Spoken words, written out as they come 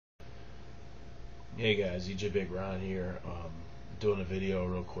Hey guys, EJ Big Ron here. Doing a video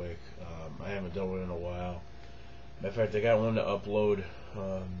real quick. I haven't done one in a while. Matter of fact, I got one to upload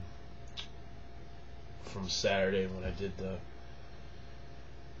from Saturday when I did the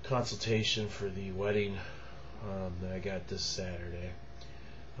consultation for the wedding that I got this Saturday.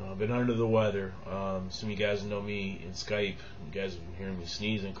 I've been under the weather. Some of you guys know me in Skype. You guys have been hearing me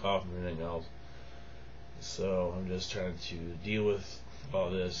sneezing, coughing, and everything else. So I'm just trying to deal with all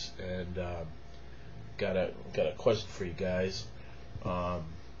this, and got a question for you guys. What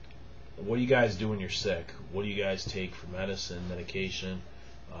do you guys do when you're sick? What do you guys take for medicine, medication?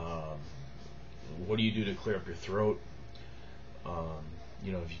 What do you do to clear up your throat?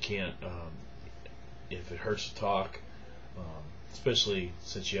 If you can't, if it hurts to talk, especially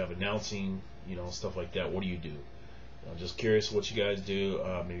since you have announcing, stuff like that, what do you do? I'm just curious what you guys do.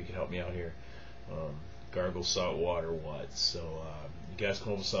 Maybe you can help me out here. Gargle salt water, what? So you guys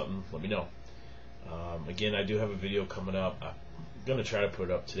come up with something, let me know. Again, I do have a video coming up. I'm gonna try to put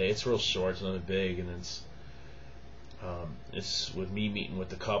it up today. It's real short, it's nothing big, and it's with me meeting with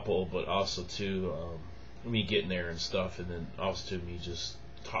the couple, but also too me getting there and stuff, and then also too me just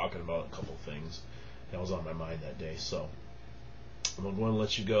talking about a couple things that was on my mind that day. So I'm going to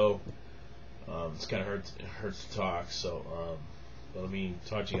let you go. It's kind of hurts to talk, so let me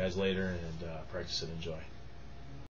talk to you guys later, and practice and enjoy.